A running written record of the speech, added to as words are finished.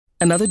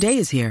Another day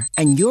is here,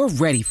 and you're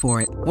ready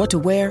for it. What to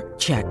wear?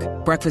 Check.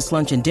 Breakfast,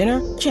 lunch, and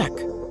dinner? Check.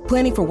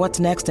 Planning for what's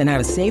next and how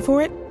to save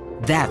for it?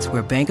 That's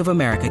where Bank of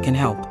America can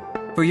help.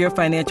 For your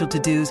financial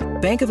to-dos,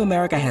 Bank of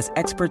America has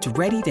experts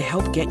ready to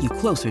help get you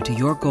closer to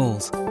your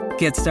goals.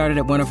 Get started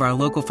at one of our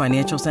local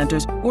financial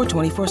centers or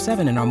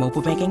 24/7 in our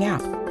mobile banking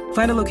app.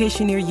 Find a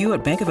location near you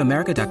at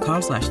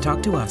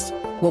bankofamerica.com/talktous.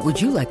 What would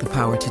you like the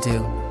power to do?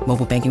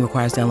 Mobile banking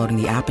requires downloading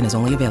the app and is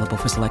only available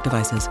for select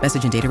devices.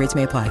 Message and data rates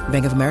may apply.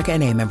 Bank of America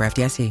N.A., member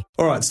FDIC.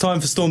 All right, it's time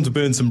for Storm to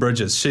burn some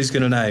bridges. She's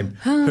going to name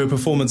her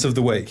performance of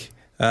the week.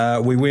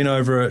 We went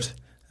over it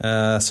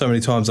so many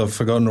times I've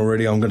forgotten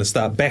already. I'm going to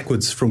start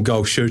backwards from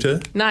goal shooter.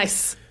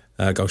 Nice.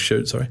 Goal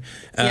shoot, sorry.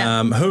 Who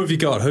have you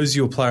got? Who's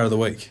your player of the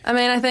week? I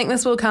mean, I think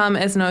this will come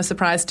as no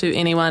surprise to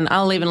anyone.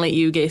 I'll even let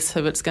you guess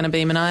who it's going to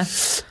be, Mania.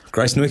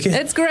 Grace Nweke?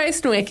 It's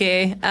Grace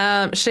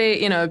Nweke.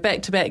 She,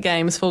 back-to-back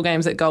games, 4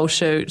 games at goal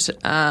shoot.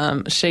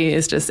 She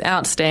is just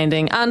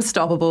outstanding,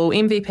 unstoppable.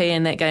 MVP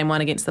in that game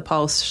 1 against the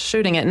Pulse,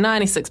 shooting at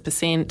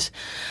 96%.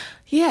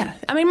 Yeah,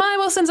 I mean, Maya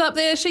Wilson's up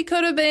there. She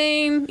could have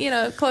been,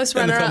 close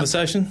runner-up. In the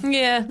conversation?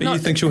 Yeah. But you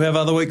think she'll have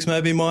other weeks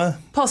maybe, Maya?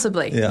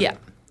 Possibly, yeah.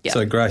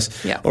 So, Grace.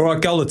 Yeah. All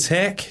right, goal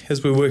attack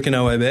as we're working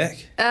our way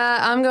back.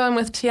 I'm going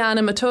with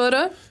Tiana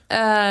Maturo.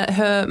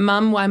 Her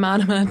mum,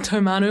 Waimanama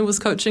Tomanu, was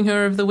coaching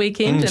her over the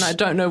weekend, and I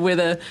don't know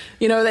whether,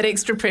 that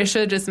extra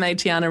pressure just made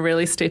Tiana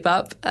really step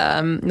up.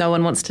 No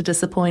one wants to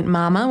disappoint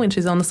Mama when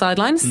she's on the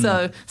sidelines,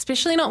 so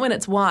especially not when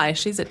it's Wai.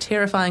 She's a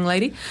terrifying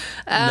lady.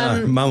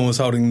 No, Mama was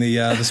holding the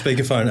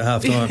speakerphone at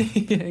half time.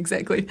 Yeah,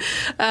 exactly.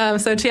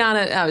 So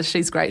Tiana,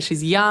 she's great.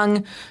 She's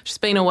young. She's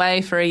been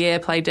away for a year,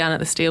 played down at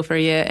the Steel for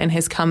a year, and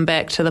has come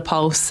back to the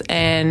Pulse,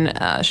 and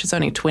she's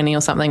only 20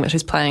 or something, but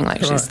she's playing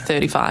like she's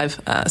 35.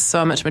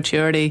 So much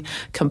maturity.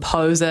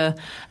 Composer.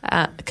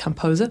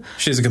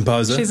 She's a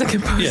composer. She's a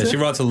composer. Yeah, she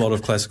writes a lot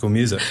of classical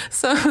music.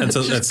 So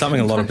it's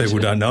something a lot of people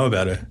don't know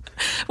about her.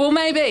 Well,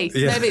 maybe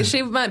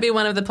she might be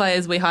one of the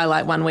players we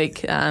highlight one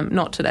week,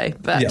 not today.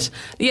 But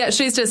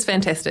she's just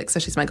fantastic.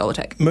 So she's my goal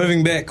attack.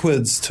 Moving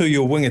backwards to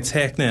your wing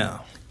attack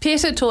now.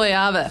 Peta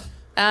Toiava.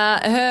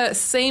 Her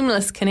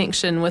seamless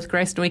connection with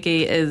Grace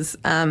Nweke is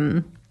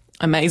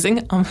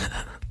amazing.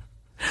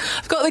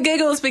 I've got the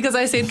giggles because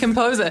I said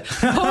composer.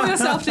 Pull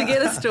yourself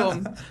together,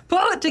 Storm.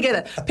 Pull it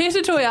together. Peta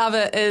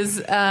Toiava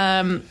is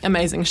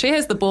amazing. She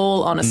has the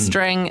ball on a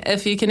string.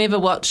 If you can ever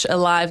watch a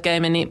live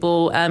game in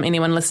netball,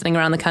 anyone listening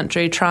around the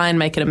country, try and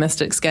make it a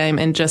Mystics game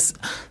and just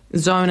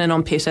zone in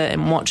on Peta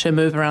and watch her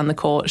move around the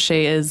court.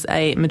 She is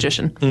a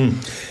magician.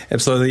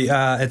 Absolutely.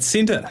 At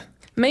centre.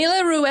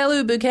 Mila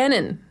Ruelu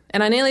Buchanan.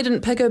 And I nearly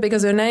didn't pick her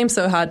because her name's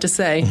so hard to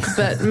say.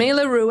 But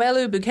Mila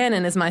Ruelu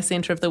Buchanan is my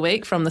centre of the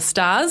week from the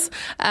Stars.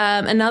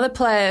 Another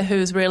player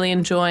who's really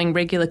enjoying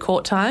regular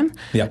court time.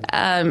 Yep.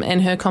 And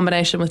her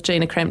combination with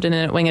Gina Crampton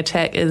in at wing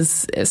attack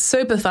is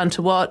super fun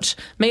to watch.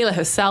 Mila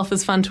herself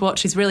is fun to watch.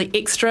 She's really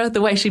extra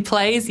the way she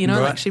plays,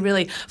 like she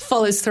really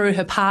follows through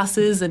her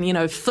passes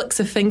and, flicks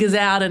her fingers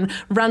out and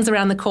runs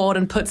around the court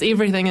and puts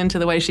everything into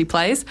the way she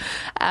plays.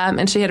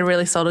 And she had a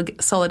really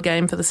solid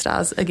game for the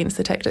Stars against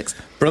the Tactics.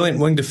 Brilliant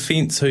wing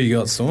defence. Who you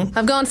got, Storm?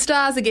 I've gone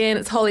Stars again.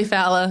 It's Holly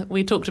Fowler.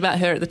 We talked about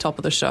her at the top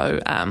of the show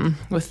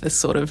with this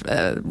sort of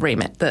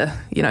remat,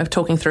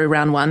 talking through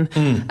round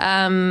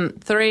 1.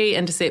 3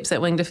 intercepts at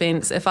wing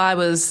defence. If I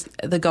was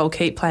the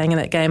goalkeeper playing in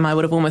that game, I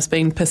would have almost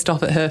been pissed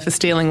off at her for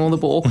stealing all the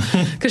ball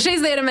because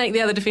she's there to make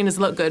the other defenders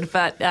look good,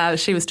 but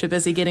she was too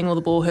busy getting all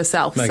the ball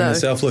herself. Making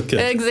herself look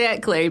good.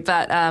 Exactly,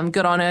 but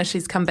good on her.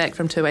 She's come back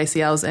from 2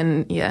 ACLs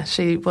and,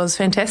 she was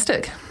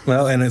fantastic.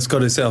 Well, and it's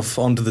got herself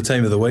onto the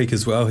team of the week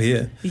as well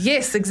here.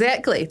 Yes,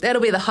 exactly.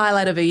 That'll be the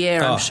highlight of a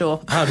year, I'm sure.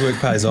 Hard work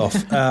pays off.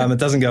 It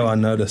doesn't go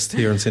unnoticed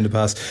here in Centre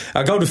Pass.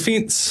 Goal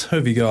defence, who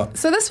have you got?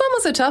 So this one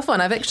was a tough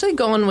one. I've actually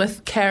gone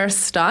with Karis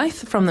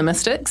Stith from the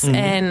Mystics,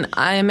 and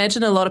I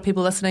imagine a lot of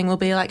people listening will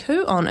be like,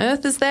 who on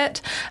earth is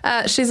that?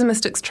 She's a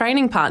Mystics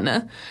training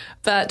partner.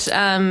 But,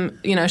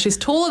 she's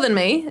taller than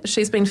me.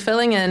 She's been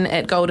filling in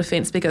at goal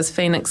defence because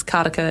Phoenix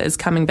Karaka is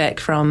coming back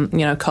from,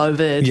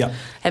 COVID,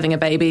 having a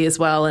baby as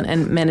well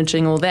and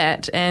managing all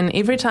that. And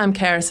every time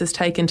Karis has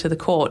taken to the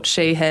court,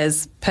 she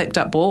has picked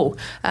up ball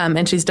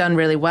and she's done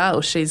really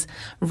well. She's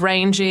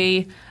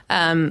rangy.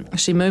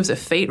 She moves her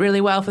feet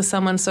really well for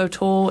someone so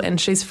tall, and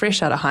she's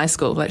fresh out of high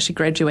school. Like, she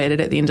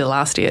graduated at the end of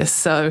last year.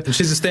 So, and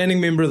she's a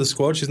standing member of the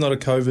squad. She's not a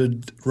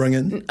COVID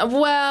ring-in.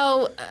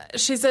 Well,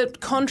 she's a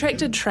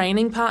contracted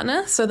training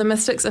partner, so the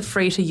Mystics are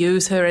free to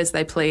use her as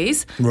they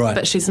please. Right.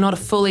 But she's not a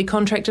fully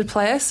contracted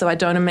player, so I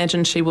don't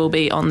imagine she will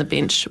be on the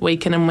bench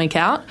week in and week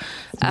out.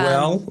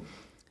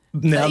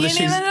 Now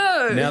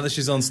that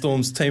she's on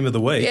Storm's team of the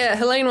week. Yeah,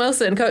 Helene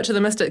Wilson, coach of the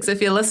Mystics, if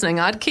you're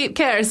listening, I'd keep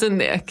Karis in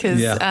there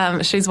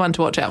because she's one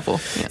to watch out for.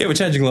 Yeah, we're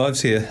changing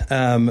lives here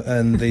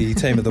in the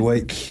team of the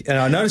week. And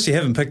I noticed you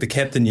haven't picked the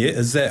captain yet.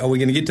 Are we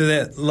going to get to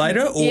that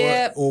later?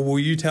 Or will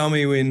you tell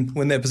me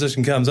when that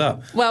position comes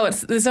up? Well,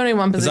 there's only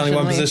one position left. There's only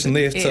one position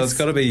left, yes. So it's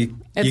got to be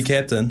your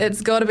captain.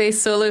 It's got to be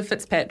Sulu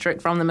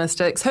Fitzpatrick from the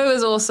Mystics, who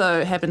is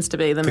also happens to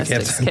be the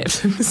Mystics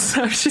captain.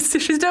 So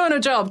she's doing her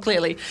job,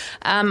 clearly.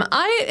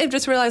 I have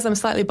just realised I'm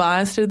slightly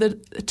biased to the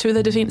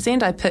the defence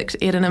end. I picked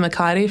Edina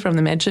Makairi from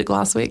the Magic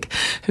last week,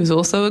 who's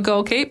also a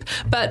goal keep.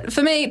 But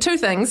for me, two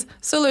things.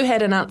 Sulu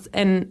had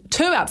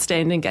two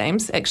outstanding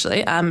games,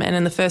 actually. And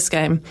in the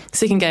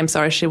second game,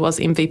 she was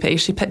MVP.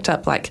 She picked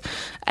up like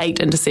 8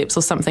 intercepts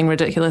or something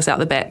ridiculous out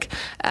the back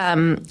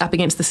up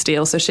against the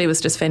Steel. So she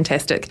was just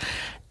fantastic.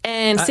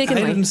 And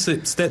secondly, 8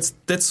 intercepts,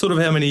 that's sort of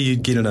how many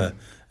you'd get in a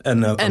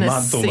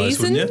month almost,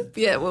 wouldn't you?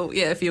 Yeah, well,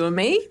 yeah, if you were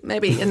me,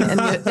 maybe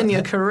in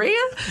your career.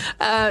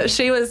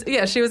 She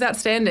was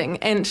outstanding,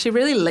 and she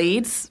really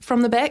leads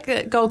from the back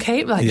at goal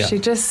keep. She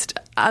just,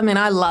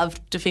 I love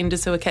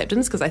defenders who are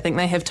captains because I think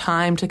they have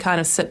time to kind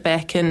of sit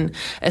back and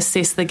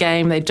assess the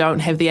game. They don't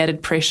have the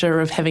added pressure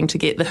of having to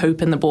get the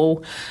hoop and the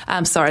ball.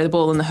 The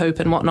ball and the hoop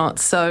and whatnot.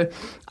 So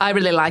I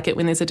really like it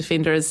when there's a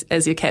defender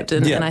as your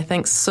captain, and I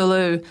think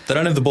Sulu... They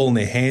don't have the ball in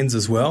their hands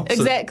as well.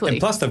 Exactly. And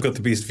plus they've got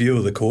the best view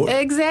of the court.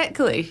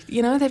 Exactly.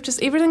 They've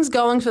just... Everything's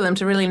going for them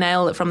to really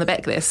nail it from the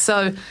back there.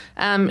 So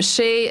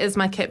she is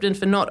my captain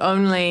for not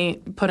only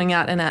putting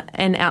out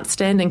an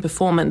outstanding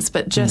performance,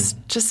 but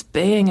just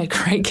being a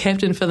great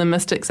captain for the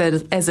Mystics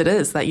as it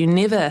is. Like, you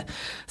never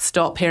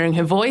stop hearing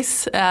her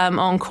voice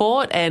on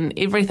court, and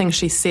everything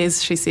she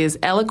says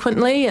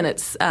eloquently, and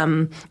it's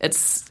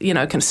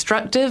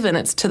constructive, and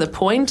it's to the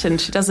point,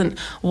 and she doesn't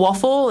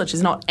waffle, and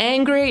she's not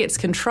angry, it's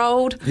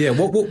controlled. Yeah,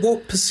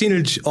 what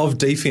percentage of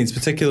defence,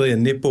 particularly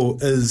in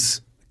netball, is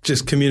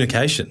just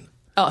communication?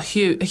 Oh,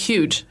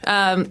 huge.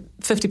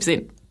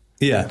 50%.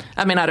 Yeah.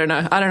 I don't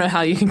know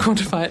how you can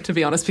quantify it, to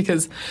be honest,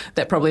 because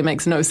that probably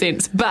makes no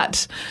sense.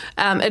 But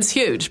it's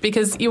huge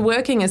because you're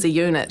working as a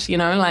unit,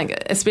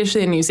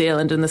 especially in New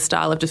Zealand and the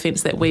style of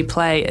defence that we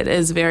play. It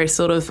is very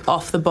sort of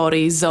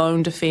off-the-body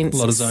zone defence. A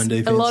lot of zone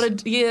defence. A lot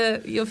of,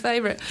 your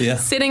favourite. Yeah.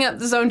 Setting up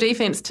the zone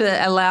defence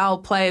to allow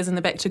players in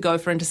the back to go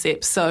for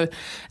intercepts. So,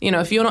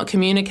 if you're not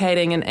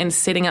communicating and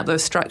setting up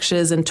those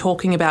structures and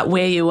talking about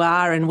where you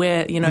are and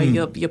where,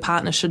 your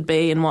partner should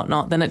be and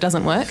whatnot, then it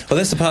doesn't work. Well,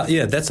 that's the part,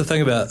 that's the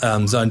thing about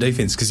zone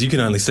defence, because you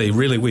can only see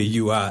really where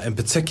you are, and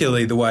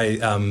particularly the way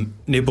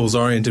netball's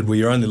oriented, where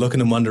you're only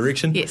looking in one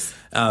direction. Yes.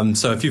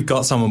 So if you've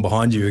got someone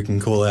behind you who can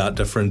call out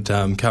different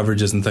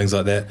coverages and things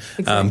like that,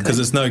 because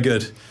it's no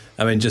good.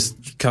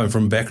 Just coming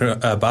from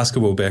a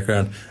basketball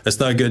background, it's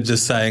no good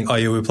just saying, oh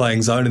yeah, we're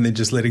playing zone, and then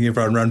just letting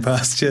everyone run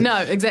past you. No,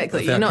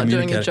 exactly. You're not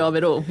doing your job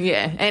at all.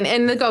 Yeah.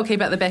 And the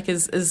goalkeeper at the back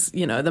is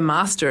the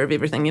master of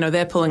everything.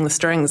 They're pulling the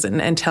strings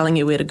and telling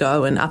you where to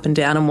go and up and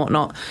down and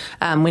whatnot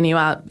when you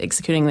are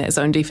executing that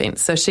zone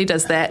defence. So she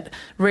does that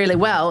really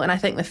well. And I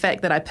think the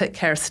fact that I picked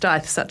Cara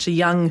Stith, such a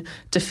young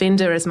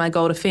defender, as my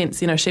goal defence,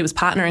 she was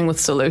partnering with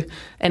Sulu.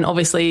 And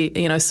obviously,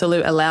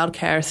 Sulu allowed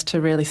Karis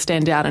to really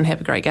stand out and have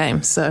a great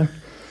game. So...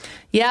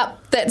 yeah,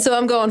 that's who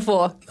I'm going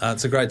for.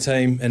 It's a great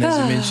team, and as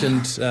you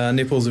mentioned,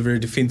 netball's a very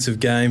defensive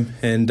game,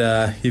 and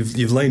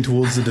you've leaned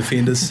towards the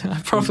defenders. I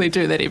probably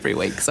do that every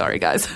week. Sorry, guys.